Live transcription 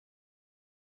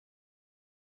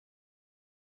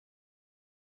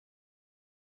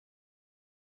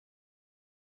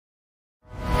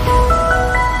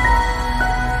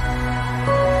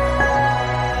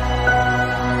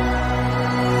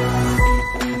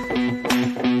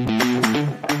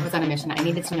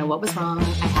needed to know what was wrong. I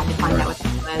had to find out what it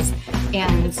was.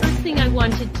 And the first thing I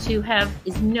wanted to have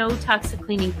is no toxic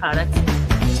cleaning products.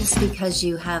 Just because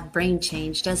you have brain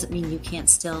change doesn't mean you can't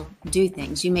still do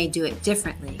things. You may do it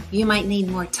differently. You might need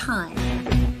more time.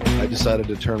 I decided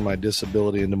to turn my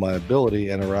disability into my ability,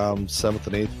 and around 7th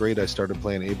and 8th grade, I started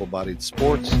playing able-bodied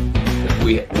sports. If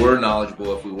we were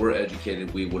knowledgeable, if we were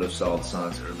educated, we would have solved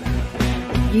science earlier.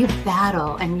 You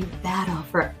battle and you battle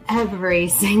for every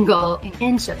single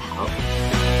inch of help.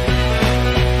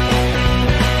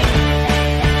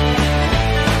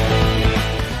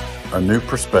 A New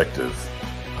Perspective,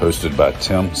 hosted by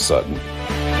Tim Sutton.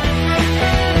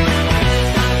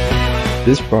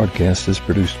 This broadcast is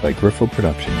produced by Griffo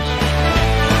Productions.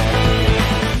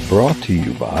 Brought to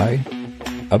you by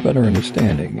A Better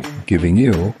Understanding, giving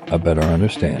you a better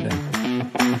understanding.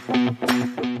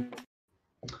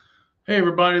 Hey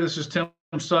everybody, this is Tim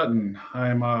Sutton.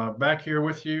 I'm back here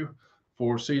with you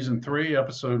for season 3,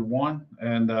 episode 1.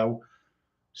 And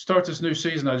start this new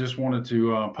season, I just wanted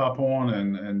to pop on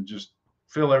and just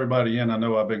fill everybody in. I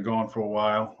know I've been gone for a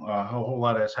while. A whole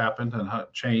lot has happened and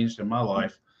changed in my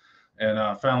life.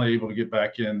 And finally able to get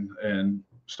back in and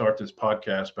start this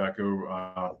podcast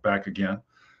back again.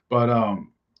 But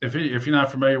if you're not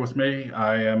familiar with me,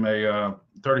 I am a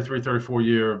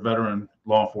 34-year veteran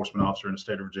law enforcement officer in the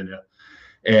state of Virginia.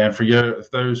 And for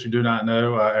those who do not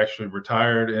know, I actually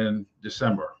retired in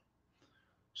December.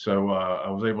 So I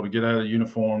was able to get out of the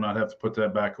uniform, not have to put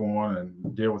that back on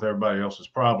and deal with everybody else's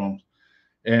problems.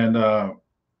 And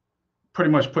pretty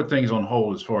much put things on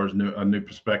hold as far as a new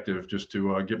perspective, just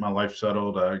to get my life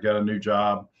settled. I got a new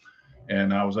job,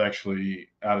 and I was actually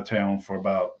out of town for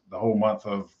about the whole month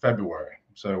of February.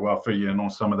 So I'll fill you in on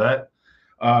some of that.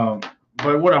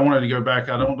 But what I wanted to go back,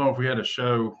 I don't know if we had a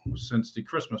show since the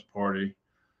Christmas party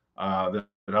that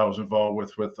I was involved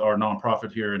with our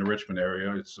nonprofit here in the Richmond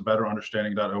area. It's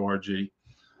betterunderstanding.org.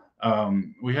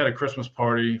 We had a Christmas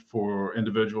party for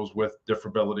individuals with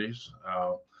disabilities.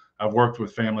 I've worked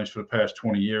with families for the past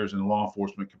 20 years in a law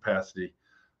enforcement capacity,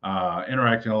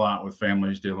 interacting a lot with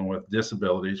families dealing with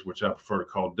disabilities, which I prefer to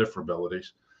call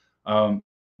differabilities.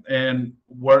 And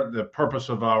what the purpose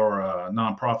of our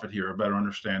nonprofit here,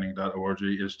 betterunderstanding.org,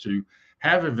 is to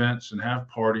have events and have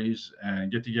parties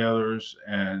and get-togethers,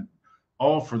 and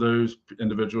all for those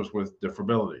individuals with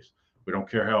disabilities. We don't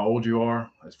care how old you are,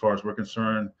 as far as we're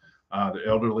concerned. The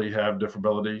elderly have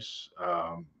disabilities.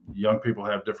 Young people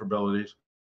have disabilities.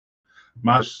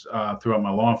 Throughout my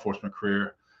law enforcement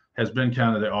career has been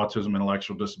kind of the autism,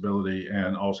 intellectual disability,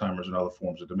 and Alzheimer's and other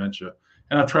forms of dementia.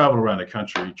 And I've traveled around the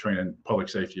country training public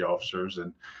safety officers,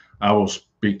 and I will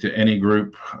speak to any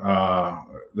group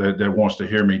that wants to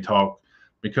hear me talk,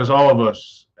 because all of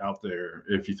us out there,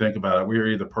 if you think about it, we are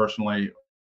either personally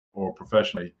or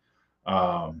professionally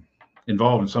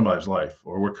involved in somebody's life,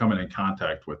 or we're coming in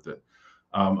contact with it.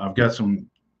 I've got some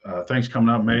things coming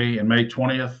up May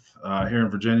 20th here in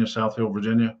Virginia, South Hill,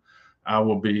 Virginia. I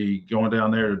will be going down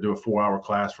there to do a 4-hour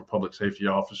class for public safety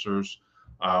officers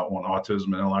on autism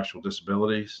and intellectual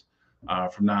disabilities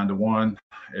from 9 to 1.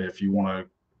 If you want to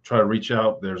try to reach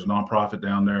out, there's a nonprofit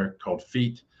down there called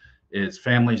FEAT. It's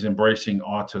Families Embracing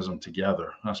Autism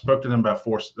Together. I spoke to them about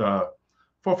 4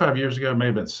 or 5 years ago,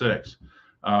 maybe been 6,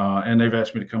 and they've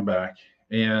asked me to come back.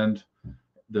 And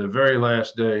the very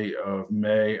last day of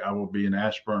May, I will be in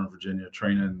Ashburn, Virginia,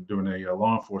 doing a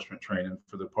law enforcement training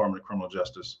for the Department of Criminal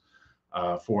Justice,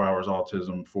 4 hours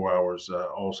autism, 4 hours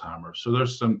Alzheimer's. So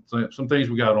there's some things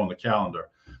we got on the calendar.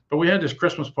 But we had this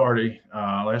Christmas party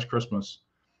last Christmas,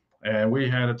 and we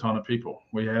had a ton of people.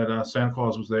 We had Santa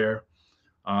Claus was there,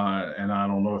 and I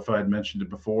don't know if I had mentioned it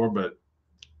before, but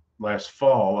last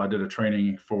fall I did a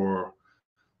training for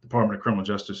Department of Criminal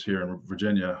Justice here in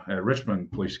Virginia at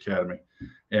Richmond Police Academy,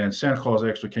 and Santa Claus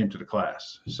actually came to the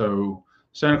class. So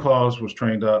Santa Claus was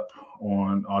trained up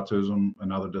on autism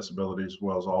and other disabilities, as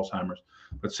well as Alzheimer's.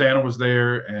 But Santa was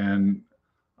there, and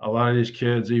a lot of these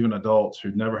kids, even adults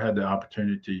who'd never had the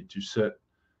opportunity to sit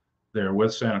there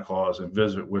with Santa Claus and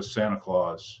visit with Santa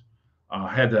Claus,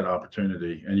 had that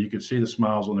opportunity. And you could see the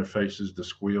smiles on their faces, the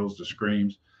squeals, the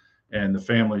screams, and the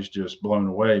families just blown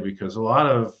away, because a lot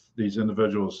of these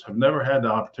individuals have never had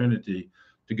the opportunity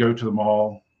to go to the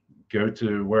mall, go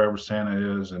to wherever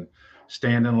Santa is, and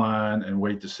stand in line and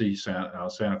wait to see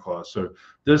Santa Claus. So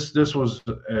this was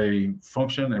a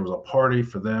function. It was a party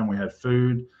for them. We had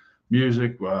food,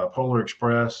 music, Polar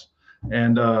Express,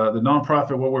 and the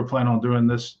nonprofit. What we're planning on doing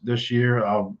this year,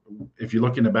 if you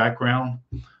look in the background,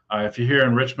 if you're here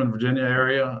in Richmond, Virginia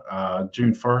area,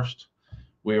 June 1st,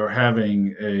 we are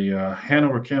having a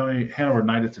Hanover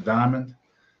Night at the Diamond,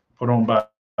 put on by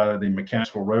the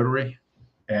Mechanicsville Rotary,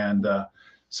 and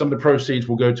some of the proceeds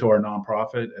will go to our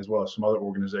nonprofit as well as some other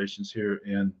organizations here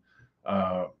in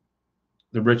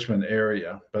the Richmond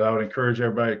area. But I would encourage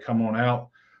everybody to come on out.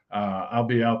 I'll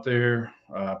be out there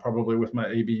probably with my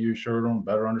ABU shirt on,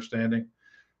 Better Understanding,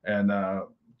 and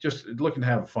just looking to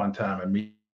have a fun time and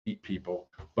meet people,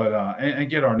 but and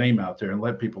get our name out there and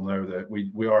let people know that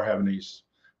we are having these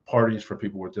parties for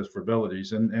people with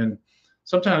disabilities. And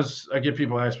sometimes I get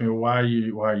people ask me, well, why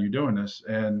are you doing this?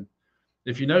 And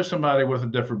if you know somebody with a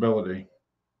disability,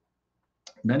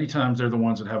 many times they're the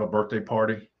ones that have a birthday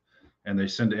party and they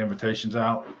send the invitations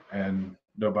out and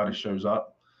nobody shows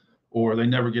up, or they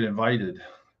never get invited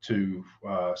to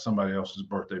somebody else's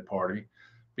birthday party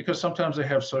because sometimes they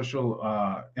have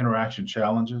social interaction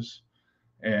challenges.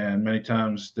 And many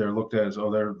times they're looked at as, oh,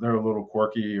 they're a little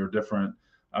quirky or different.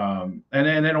 And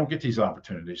they don't get these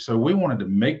opportunities. So we wanted to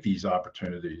make these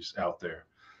opportunities out there.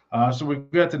 So we've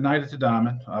got the Night at the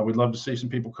Diamond. We'd love to see some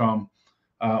people come.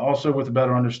 Also with the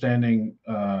Better Understanding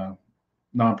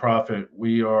nonprofit,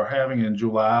 we are having in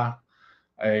July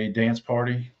a dance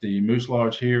party. The Moose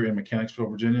Lodge here in Mechanicsville,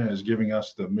 Virginia is giving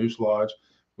us the Moose Lodge.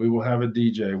 We will have a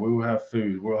DJ, we will have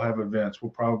food, we'll have events,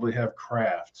 we'll probably have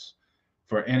crafts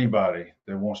for anybody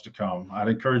that wants to come. I'd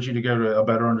encourage you to go to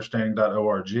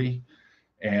abetterunderstanding.org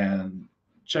and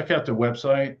check out the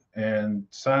website and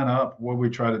sign up. What we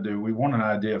try to do, we want an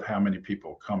idea of how many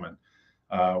people are coming.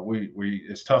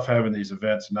 It's tough having these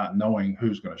events and not knowing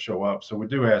who's going to show up. So we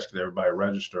do ask that everybody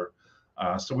register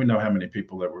so we know how many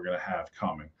people that we're going to have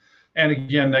coming. And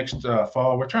again, next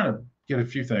fall, we're trying to get a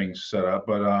few things set up,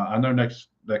 but I know next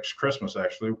Christmas,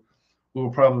 actually,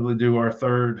 we'll probably do our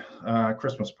third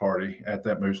Christmas party at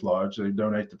that Moose Lodge. They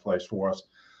donate the place for us.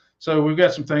 So we've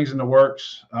got some things in the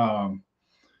works.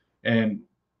 And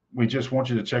we just want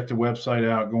you to check the website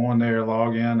out, go on there,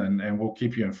 log in, and we'll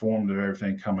keep you informed of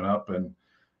everything coming up. And,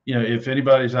 you know, if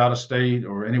anybody's out of state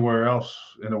or anywhere else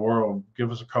in the world, give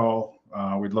us a call.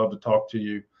 We'd love to talk to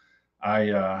you. I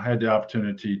had the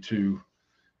opportunity to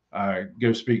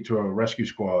go speak to a rescue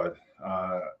squad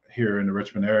here in the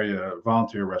Richmond area. A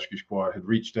volunteer rescue squad had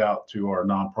reached out to our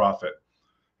nonprofit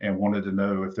and wanted to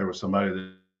know if there was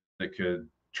somebody that could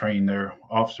train their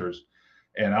officers.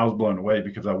 And I was blown away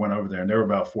because I went over there and there were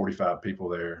about 45 people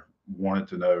there wanted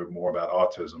to know more about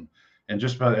autism. And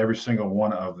just about every single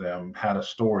one of them had a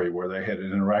story where they had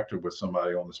interacted with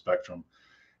somebody on the spectrum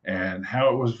and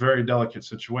how it was a very delicate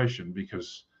situation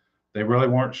because they really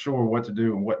weren't sure what to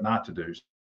do and what not to do.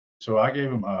 So I gave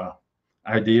them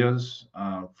ideas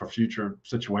for future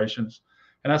situations.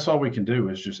 And that's all we can do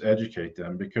is just educate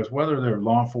them, because whether they're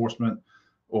law enforcement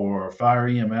or fire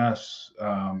EMS,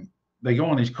 they go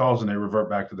on these calls and they revert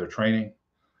back to their training.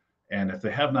 And if they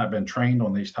have not been trained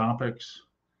on these topics,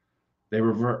 they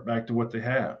revert back to what they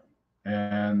have.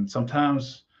 And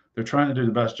sometimes they're trying to do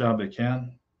the best job they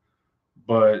can,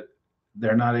 but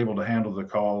they're not able to handle the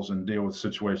calls and deal with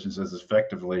situations as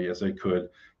effectively as they could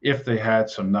if they had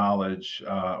some knowledge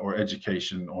or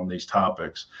education on these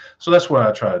topics. So that's what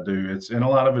I try to do. And a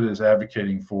lot of it is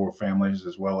advocating for families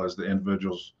as well as the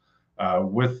individuals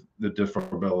with the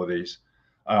disabilities,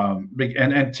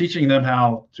 and teaching them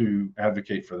how to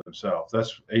advocate for themselves.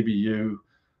 That's ABU.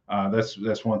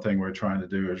 That's one thing we're trying to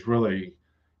do, is really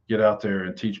get out there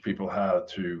and teach people how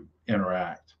to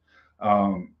interact.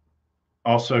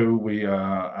 Also,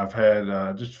 I've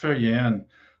had, just to fill you in,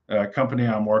 a company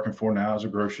I'm working for now is a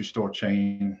grocery store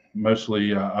chain,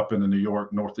 mostly up in the New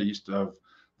York, northeast of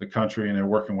the country, and they're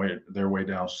working their way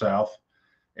down south.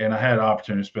 And I had an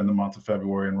opportunity to spend the month of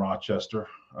February in Rochester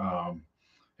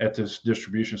at this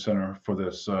distribution center for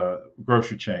this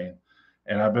grocery chain.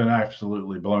 And I've been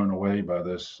absolutely blown away by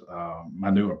this,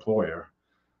 my new employer.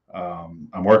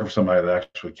 I'm working for somebody that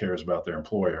actually cares about their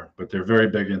employer, but they're very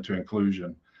big into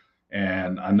inclusion.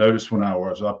 And I noticed when I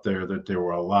was up there that there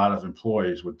were a lot of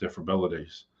employees with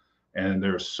disabilities, and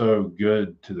they're so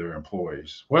good to their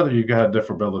employees. Whether you got a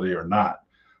disability or not,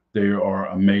 they are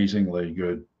amazingly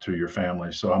good to your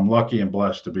family. So I'm lucky and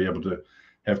blessed to be able to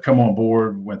have come on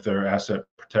board with their asset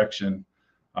protection.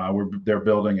 They're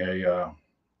building a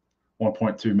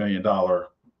 $1.2 million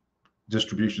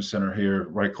distribution center here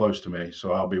right close to me.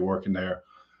 So I'll be working there,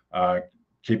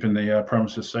 keeping the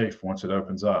premises safe once it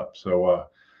opens up. So,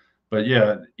 but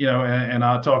yeah, you know, and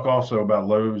I'll talk also about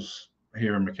Lowe's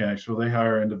here in Mechanicsville. They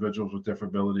hire individuals with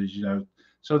disabilities, you know.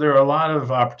 So there are a lot of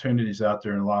opportunities out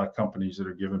there and a lot of companies that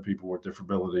are giving people with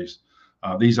disabilities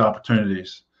these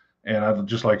opportunities. And I'd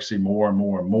just like to see more and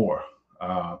more and more.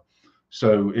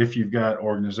 So if you've got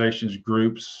organizations,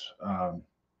 groups,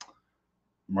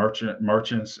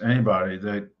 merchants, anybody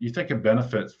that you think could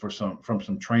benefit from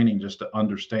some training just to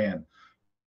understand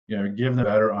give them a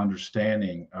better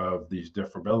understanding of these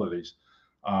disabilities,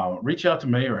 reach out to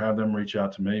me or have them reach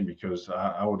out to me, because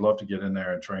I would love to get in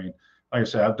there and train. Like I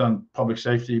said, I've done public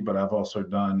safety, but I've also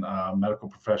done medical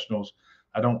professionals.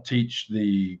 I don't teach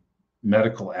the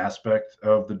medical aspect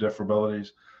of the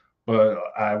disabilities, but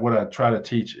what I try to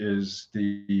teach is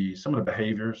some of the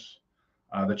behaviors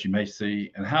that you may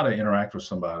see and how to interact with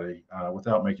somebody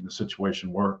without making the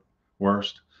situation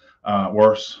worse.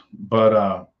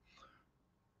 But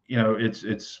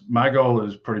it's my goal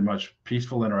is pretty much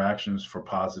peaceful interactions for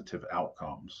positive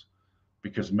outcomes,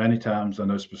 because many times, I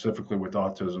know specifically with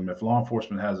autism, if law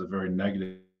enforcement has a very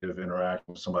negative interaction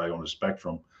with somebody on the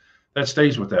spectrum, that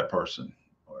stays with that person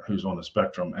who's on the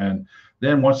spectrum. And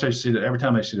then once they see that, every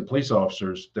time they see the police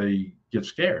officers, they get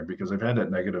scared because they've had that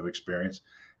negative experience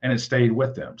and it stayed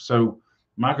with them. So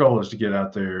my goal is to get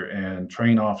out there and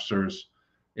train officers.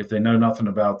 If they know nothing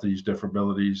about these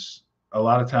disabilities, a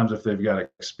lot of times if they've got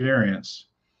experience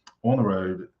on the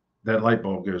road, that light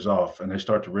bulb goes off and they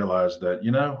start to realize that,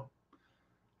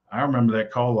 I remember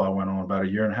that call I went on about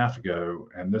 1.5 years ago,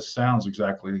 and this sounds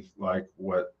exactly like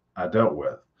what I dealt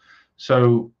with.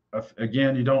 So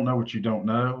again, you don't know what you don't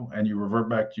know, and you revert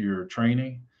back to your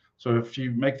training. So if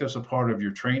you make this a part of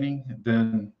your training,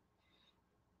 then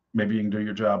maybe you can do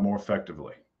your job more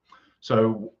effectively.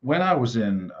 So when I was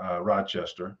in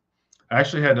Rochester, I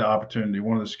actually had the opportunity,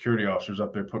 one of the security officers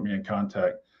up there put me in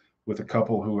contact with a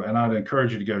couple who, and I'd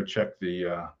encourage you to go check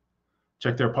their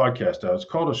podcast out. It's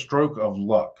called A Stroke of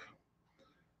Luck.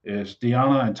 It's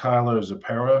Deanna and Tyler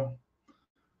Zapero.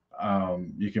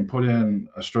 You can put in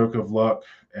A Stroke of Luck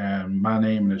and my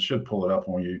name, and it should pull it up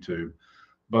on YouTube.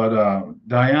 But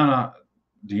Deanna,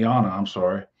 I'm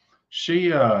sorry.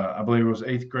 She, I believe it was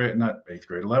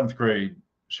 11th grade.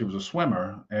 She was a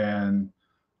swimmer, and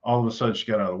all of a sudden she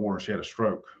got out of the water. She had a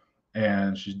stroke,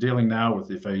 and she's dealing now with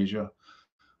aphasia.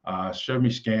 Showed me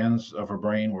scans of her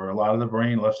brain where a lot of the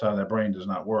brain, left side of that brain, does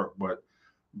not work. But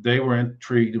they were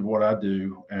intrigued in what I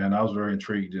do, and I was very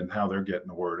intrigued in how they're getting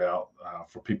the word out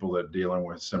for people that are dealing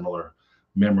with similar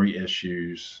memory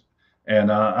issues.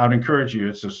 And I'd encourage you.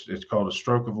 It's called A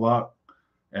Stroke of Luck,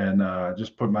 and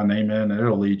just put my name in, and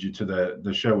it'll lead you to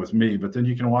the show with me. But then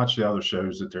you can watch the other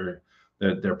shows that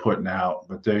they're putting out.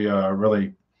 But they are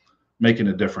really making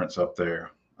a difference up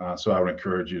there. So I would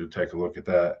encourage you to take a look at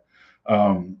that.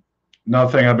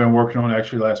 Another thing I've been working on,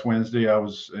 actually last Wednesday, I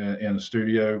was in a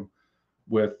studio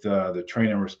with the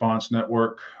Training Response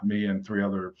Network, me and 3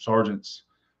 other sergeants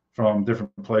from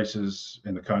different places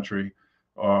in the country.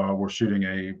 We're shooting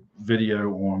a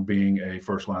video on being a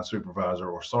first line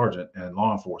supervisor or sergeant in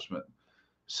law enforcement.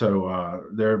 So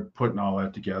they're putting all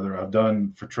that together. I've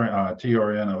done for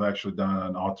TRN, I've actually done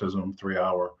an autism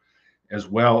 3-hour, as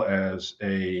well as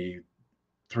a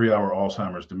 3-hour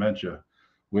Alzheimer's dementia,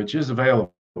 which is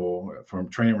available from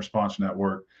Training Response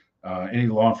Network. Any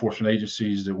law enforcement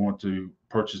agencies that want to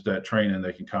purchase that training,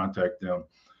 they can contact them.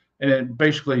 And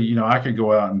basically, I could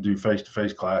go out and do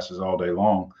face-to-face classes all day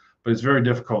long, but it's very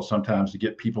difficult sometimes to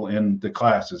get people in the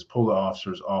classes, pull the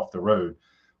officers off the road.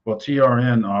 Well,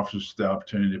 TRN offers the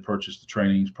opportunity to purchase the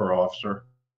trainings per officer,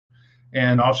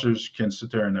 and officers can sit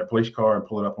there in their police car and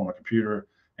pull it up on a computer,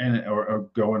 or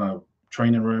go in a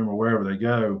training room or wherever they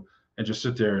go and just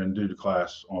sit there and do the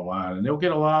class online, and they'll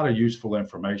get a lot of useful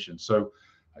information. So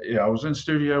I was in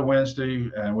studio Wednesday,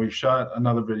 and we shot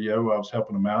another video. I was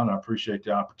helping them out, and I appreciate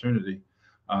the opportunity.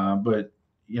 But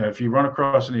if you run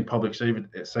across any public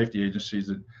safety agencies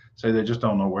that say they just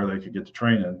don't know where they could get the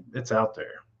training, it's out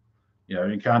there. You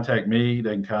can contact me.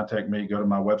 They can contact me. Go to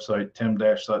my website,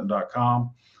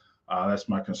 tim-sutton.com. That's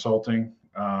my consulting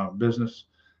business.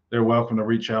 They're welcome to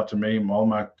reach out to me. All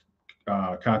my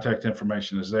contact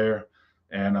information is there,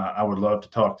 and I would love to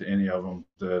talk to any of them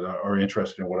that are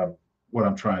interested in what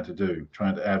I'm trying to do,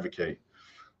 trying to advocate.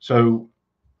 So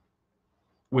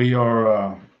we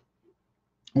are,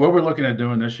 what we're looking at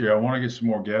doing this year, I want to get some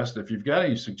more guests. If you've got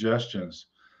any suggestions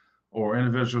or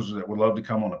individuals that would love to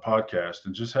come on the podcast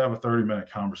and just have a 30-minute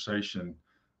conversation,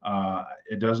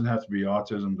 it doesn't have to be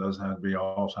autism, doesn't have to be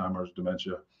Alzheimer's,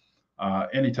 dementia,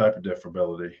 any type of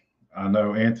disability. I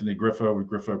know Anthony Griffo with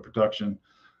Griffo Production.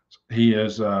 He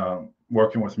is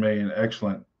working with me, an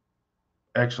excellent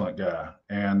guy.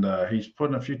 And he's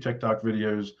putting a few TikTok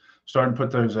videos, starting to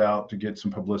put those out to get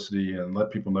some publicity and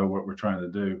let people know what we're trying to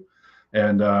do.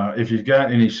 And if you've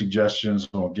got any suggestions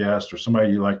on guests or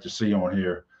somebody you'd like to see on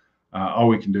here, all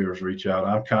we can do is reach out.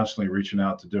 I'm constantly reaching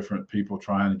out to different people,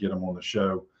 trying to get them on the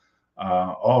show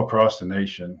all across the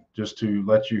nation, just to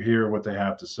let you hear what they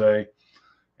have to say.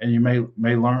 And you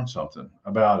may learn something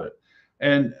about it.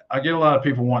 And I get a lot of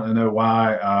people wanting to know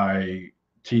why I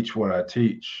teach what I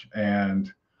teach.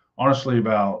 And honestly,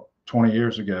 about 20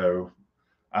 years ago,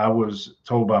 I was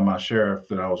told by my sheriff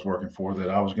that I was working for that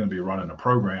I was going to be running a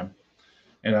program.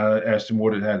 And I asked him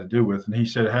what it had to do with, and he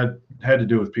said it had to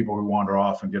do with people who wander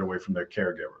off and get away from their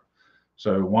caregiver.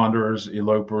 So wanderers,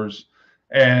 elopers,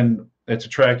 and it's a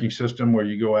tracking system where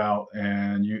you go out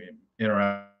and you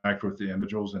interact with the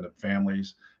individuals and the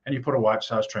families, and you put a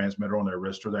watch-size transmitter on their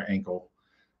wrist or their ankle,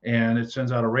 and it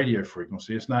sends out a radio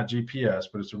frequency. It's not GPS,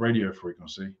 but it's a radio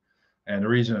frequency. And the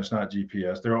reason it's not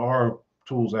GPS, there are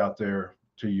tools out there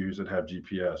to use that have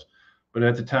GPS, but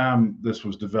at the time this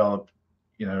was developed,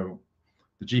 the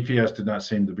GPS did not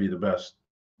seem to be the best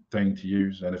thing to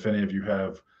use. And if any of you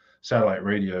have satellite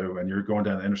radio and you're going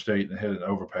down the interstate and hit an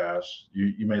overpass,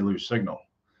 you may lose signal.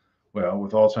 Well,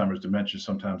 with Alzheimer's dementia,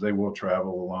 sometimes they will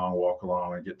travel along, walk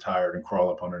along, and get tired and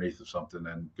crawl up underneath of something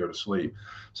and go to sleep.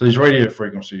 So these radio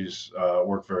frequencies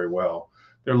work very well.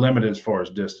 They're limited as far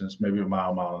as distance, maybe a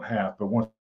mile, mile and a half. But once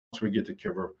we get the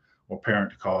caregiver or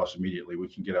parent to call us immediately, we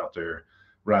can get out there,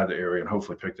 ride the area, and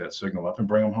hopefully pick that signal up and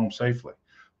bring them home safely.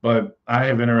 But I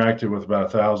have interacted with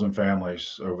about 1,000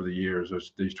 families over the years,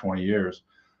 these 20 years.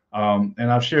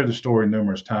 And I've shared the story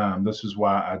numerous times. This is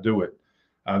why I do it.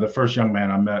 The first young man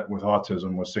I met with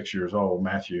autism was 6 years old,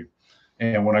 Matthew.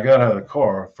 And when I got out of the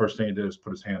car, first thing he did is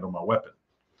put his hand on my weapon.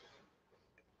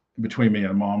 Between me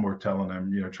and mom, we're telling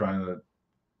him, trying to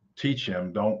teach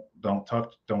him, don't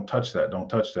touch that, don't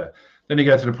touch that. Then he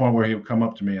got to the point where he would come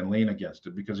up to me and lean against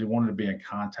it because he wanted to be in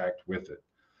contact with it.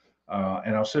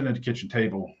 And I was sitting at the kitchen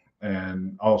table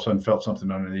and all of a sudden felt something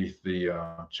underneath the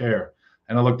chair.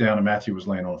 And I looked down and Matthew was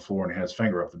laying on the floor and he had his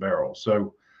finger up the barrel.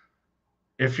 So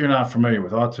if you're not familiar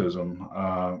with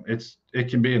autism, it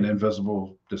can be an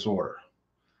invisible disorder.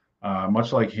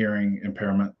 Much like hearing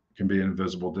impairment can be an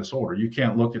invisible disorder. You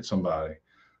can't look at somebody,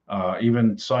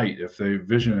 even sight, if they're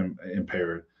vision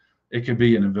impaired, it could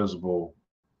be an invisible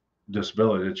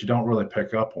disability that you don't really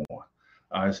pick up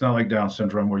on. It's not like Down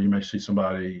syndrome where you may see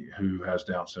somebody who has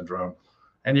Down syndrome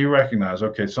and you recognize,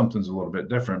 okay, something's a little bit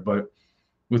different. But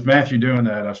with Matthew doing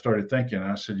that, I started thinking,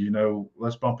 I said,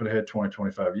 let's bump it ahead 20,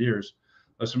 25 years.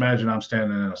 Let's imagine I'm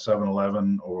standing in a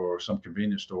 7-Eleven or some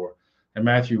convenience store and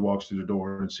Matthew walks through the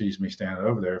door and sees me standing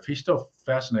over there. If he's still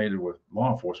fascinated with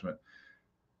law enforcement,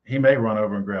 he may run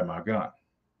over and grab my gun.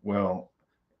 Well,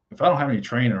 if I don't have any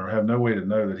trainer or have no way to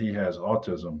know that he has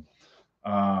autism,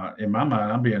 in my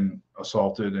mind, I'm being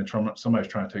assaulted and somebody's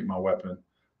trying to take my weapon.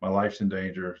 My life's in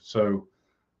danger. So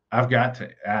I've got to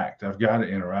act. I've got to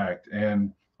interact.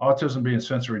 And autism being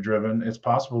sensory driven, it's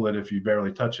possible that if you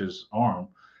barely touch his arm,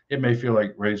 it may feel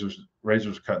like razors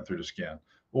cutting through the skin.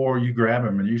 Or you grab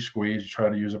him and you squeeze, you try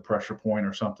to use a pressure point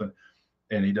or something,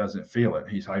 and he doesn't feel it.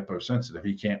 He's hyposensitive.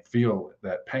 He can't feel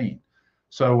that pain.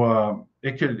 So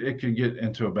it could get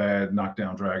into a bad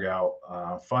knockdown, drag out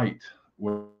fight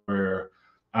where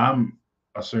I'm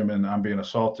assuming I'm being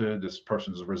assaulted, this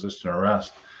person's resisting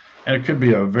arrest, and it could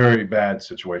be a very bad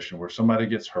situation where somebody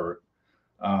gets hurt.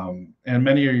 And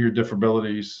many of your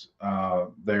disabilities,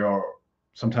 they are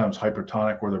sometimes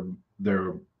hypertonic, where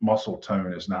their muscle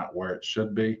tone is not where it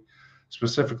should be,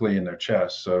 specifically in their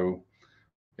chest. So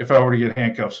if I were to get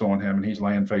handcuffs on him and he's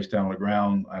laying face down on the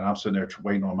ground and I'm sitting there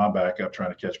waiting on my backup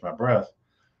trying to catch my breath,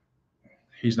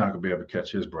 he's not going to be able to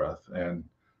catch his breath, and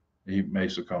he may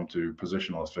succumb to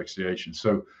positional asphyxiation.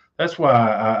 So that's why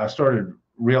I started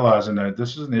realizing that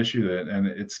this is an issue and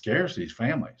it scares these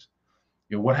families.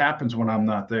 What happens when I'm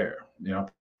not there? A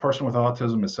person with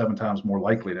autism is 7 times more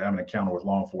likely to have an encounter with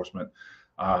law enforcement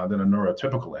than a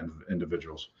neurotypical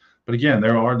individuals. But again,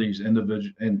 there are these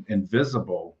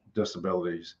invisible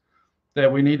disabilities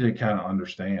that we need to kind of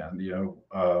understand.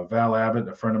 Val Abbott,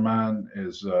 a friend of mine,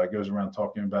 goes around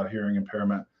talking about hearing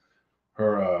impairment.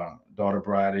 Her daughter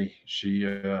Bridie,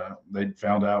 they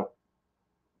found out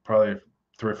probably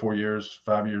 3 or 4 years,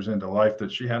 5 years into life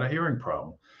that she had a hearing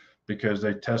problem because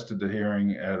they tested the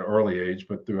hearing at an early age,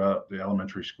 but throughout the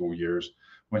elementary school years,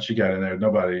 when she got in there,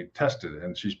 nobody tested it,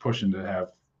 and she's pushing to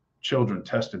have children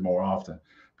tested more often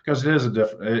because it is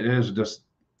a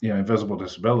invisible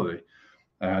disability.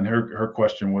 And her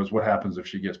question was, what happens if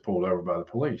she gets pulled over by the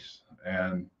police?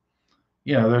 And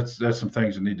that's some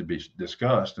things that need to be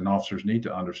discussed, and officers need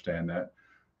to understand that.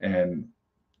 And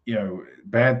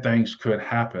bad things could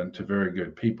happen to very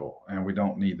good people, and we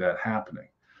don't need that happening.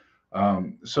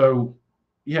 So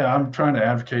I'm trying to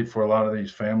advocate for a lot of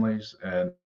these families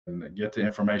and get the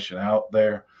information out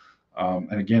there.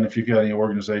 And again, if you've got any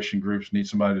organization groups need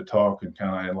somebody to talk and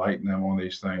kind of enlighten them on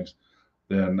these things,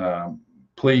 then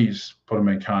please put them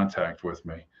in contact with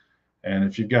me. And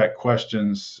if you've got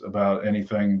questions about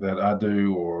anything that I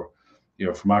do, or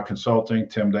for my consulting,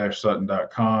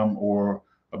 tim-sutton.com, or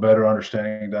a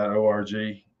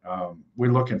betterunderstanding.org.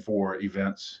 We're looking for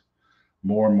events,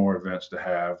 more and more events to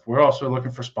have. We're also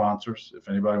looking for sponsors. If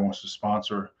anybody wants to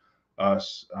sponsor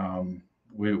us,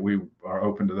 we are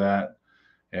open to that.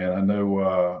 And I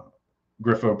know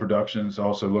Griffo Productions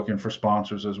also looking for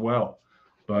sponsors as well.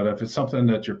 But if it's something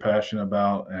that you're passionate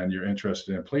about and you're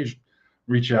interested in, please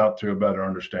reach out to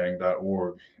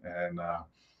betterunderstanding.org. And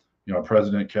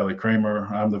President Kelly Kramer,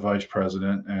 I'm the vice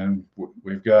president, and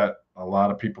we've got a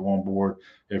lot of people on board.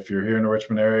 If you're here in the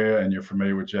Richmond area and you're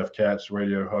familiar with Jeff Katz,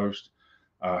 radio host,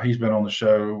 he's been on the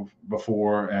show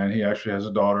before, and he actually has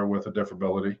a daughter with a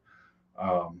disability,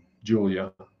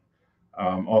 Julia.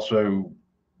 Also,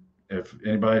 if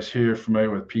anybody's here familiar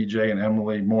with PJ and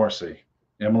Emily Morrissey,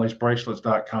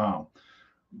 emily'sbracelets.com.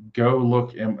 Go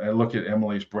look at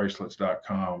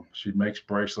emily'sbracelets.com. She makes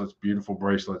bracelets, beautiful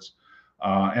bracelets.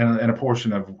 And a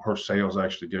portion of her sales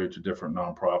actually go to different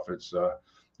nonprofits,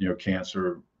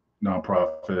 cancer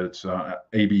nonprofits,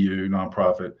 ABU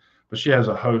nonprofit. But she has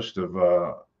a host of,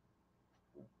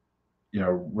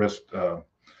 wrist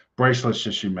bracelets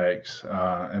that she makes,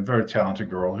 and very talented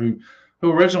girl who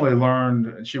originally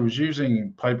learned. She was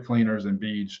using pipe cleaners and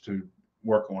beads to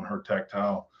work on her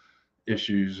tactile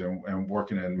issues and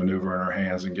working and maneuvering her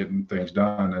hands and getting things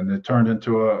done. And it turned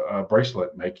into a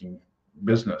bracelet making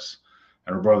business.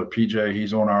 And her brother PJ,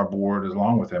 he's on our board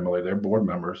along with Emily. They're board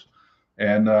members,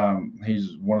 and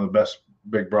he's one of the best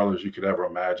big brothers you could ever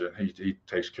imagine. He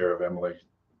takes care of Emily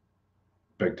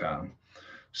big time.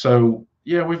 So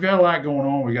yeah, we've got a lot going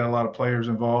on. We got a lot of players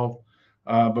involved,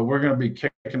 but we're going to be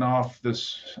kicking off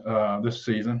this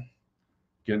season,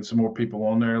 getting some more people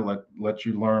on there. Let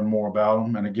you learn more about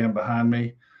them. And again, behind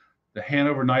me, the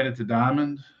Hanover Night at the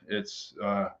Diamond. It's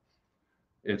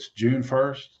June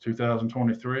 1st,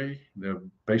 2023. The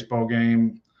baseball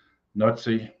game,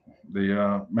 Nutsy,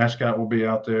 the mascot will be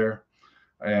out there,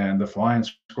 and the Flying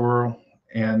Squirrel,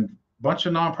 and a bunch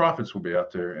of nonprofits will be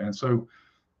out there. And so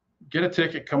get a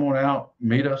ticket, come on out,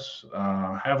 meet us,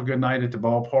 have a good night at the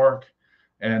ballpark,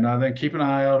 and then keep an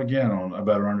eye out again on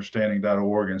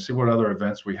betterunderstanding.org and see what other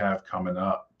events we have coming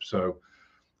up. So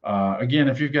again,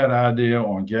 if you've got an idea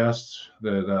on guests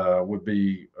that would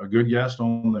be a good guest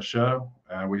on the show,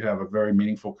 we have a very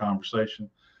meaningful conversation.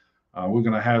 We're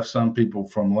going to have some people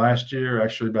from last year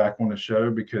actually back on the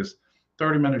show, because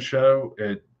 30-minute show,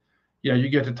 you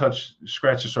get to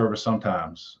scratch the surface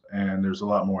sometimes, and there's a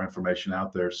lot more information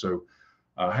out there. So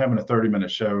having a 30-minute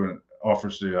show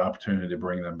offers the opportunity to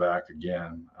bring them back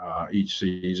again each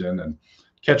season and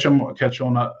catch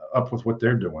on up with what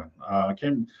they're doing.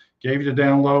 Gave you the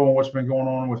down low on what's been going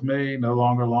on with me. No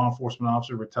longer a law enforcement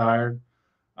officer, retired.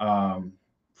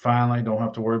 Finally, don't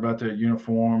have to worry about that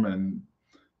uniform and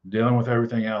dealing with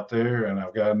everything out there. And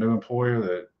I've got a new employer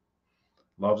that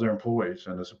loves their employees,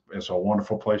 and it's a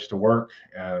wonderful place to work,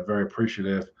 and very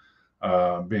appreciative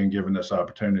being given this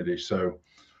opportunity. So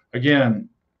again,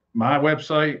 my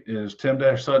website is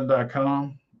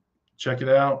tim-sutton.com. Check it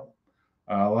out.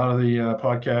 A lot of the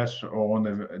podcasts are on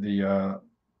the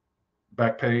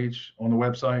back page on the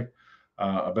website,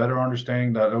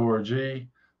 betterunderstanding.org.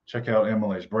 Check out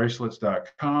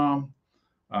emily'sbracelets.com.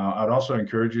 I'd also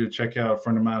encourage you to check out a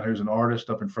friend of mine who's an artist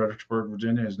up in Fredericksburg,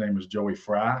 Virginia. His name is Joey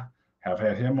Fry. Have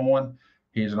had him on.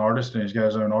 He's an artist, and he's got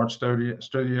his own art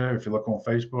studio. If you look on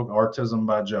Facebook, Artism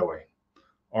by Joey.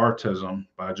 Artism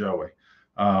by Joey.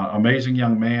 Amazing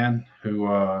young man who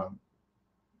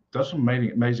does some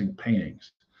amazing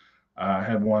paintings. I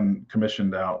had one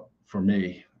commissioned out for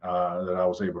me that I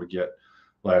was able to get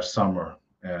last summer.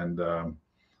 And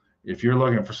if you're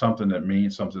looking for something that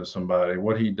means something to somebody,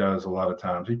 what he does a lot of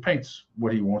times, he paints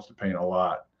what he wants to paint a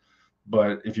lot.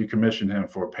 But if you commission him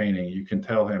for a painting, you can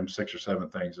tell him 6 or 7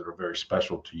 things that are very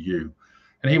special to you,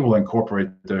 and he will incorporate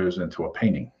those into a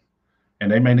painting.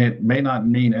 And they may not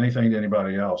mean anything to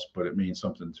anybody else, but it means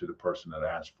something to the person that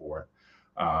asked for it.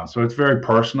 So it's very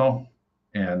personal,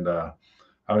 and I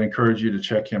would encourage you to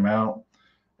check him out.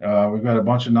 We've got a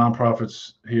bunch of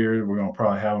nonprofits here. We're going to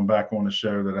probably have them back on the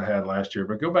show that I had last year,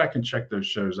 but go back and check those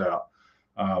shows out.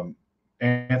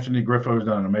 Anthony Griffo has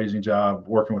done an amazing job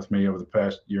working with me over the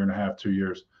past 1.5 to 2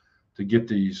 years to get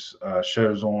these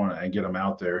shows on and get them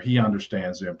out there. He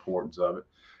understands the importance of it.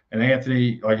 And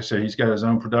Anthony, like I said, he's got his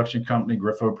own production company,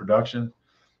 Griffo Production,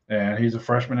 and he's a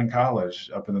freshman in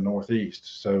college up in the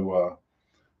Northeast. So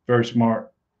very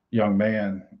smart young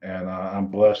man, and I'm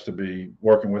blessed to be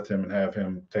working with him and have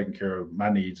him taking care of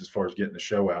my needs as far as getting the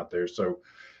show out there. So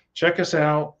check us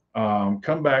out.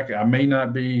 Come back. I may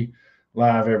not be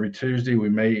live every Tuesday. We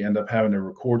may end up having to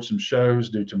record some shows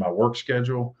due to my work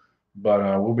schedule,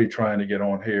 but we'll be trying to get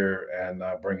on here and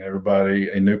bring everybody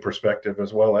a new perspective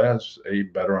as well as a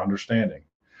better understanding.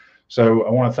 So I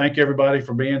want to thank everybody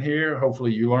for being here.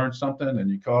 Hopefully you learned something and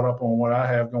you caught up on what I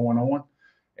have going on,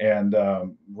 and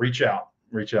reach out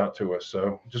to us.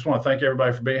 So just want to thank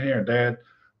everybody for being here. And Dad,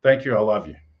 thank you. I love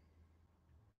you.